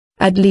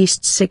At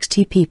least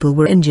 60 people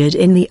were injured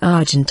in the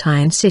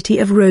Argentine city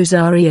of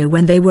Rosario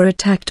when they were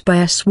attacked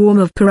by a swarm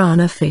of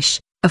piranha fish,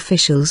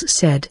 officials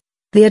said.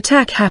 The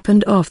attack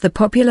happened off the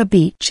popular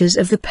beaches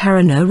of the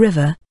Parana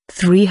River,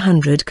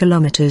 300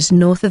 kilometers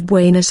north of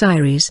Buenos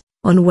Aires,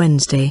 on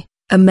Wednesday,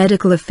 a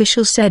medical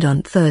official said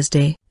on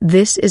Thursday.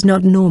 "This is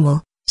not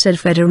normal," said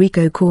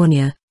Federico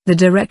Cornier, the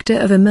director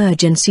of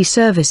emergency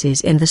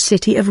services in the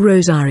city of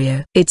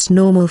Rosario. "It's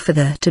normal for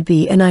there to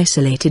be an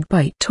isolated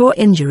bite or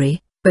injury,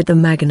 but the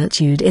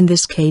magnitude in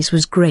this case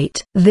was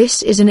great.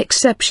 This is an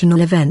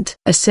exceptional event."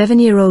 A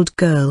 7-year-old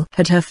girl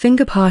had her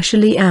finger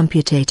partially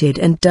amputated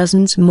and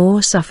dozens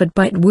more suffered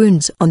bite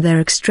wounds on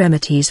their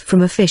extremities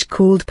from a fish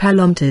called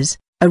palometas,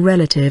 a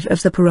relative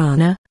of the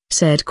piranha,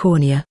 said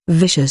Cornier.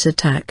 "Vicious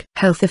attack."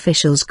 Health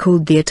officials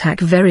called the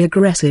attack very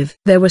aggressive.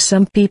 There were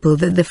some people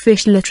that the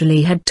fish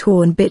literally had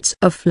torn bits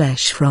of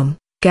flesh from.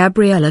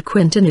 Gabriela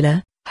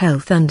Quintanilla,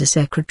 health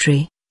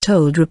undersecretary,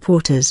 told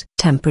reporters.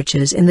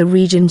 Temperatures in the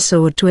region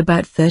soared to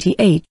about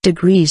 38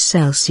 degrees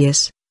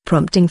Celsius,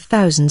 prompting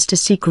thousands to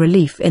seek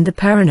relief in the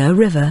Parana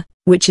River,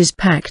 which is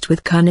packed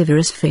with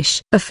carnivorous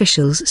fish.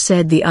 Officials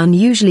said the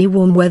unusually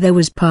warm weather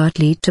was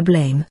partly to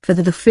blame for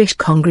the fish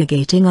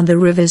congregating on the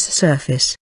river's surface.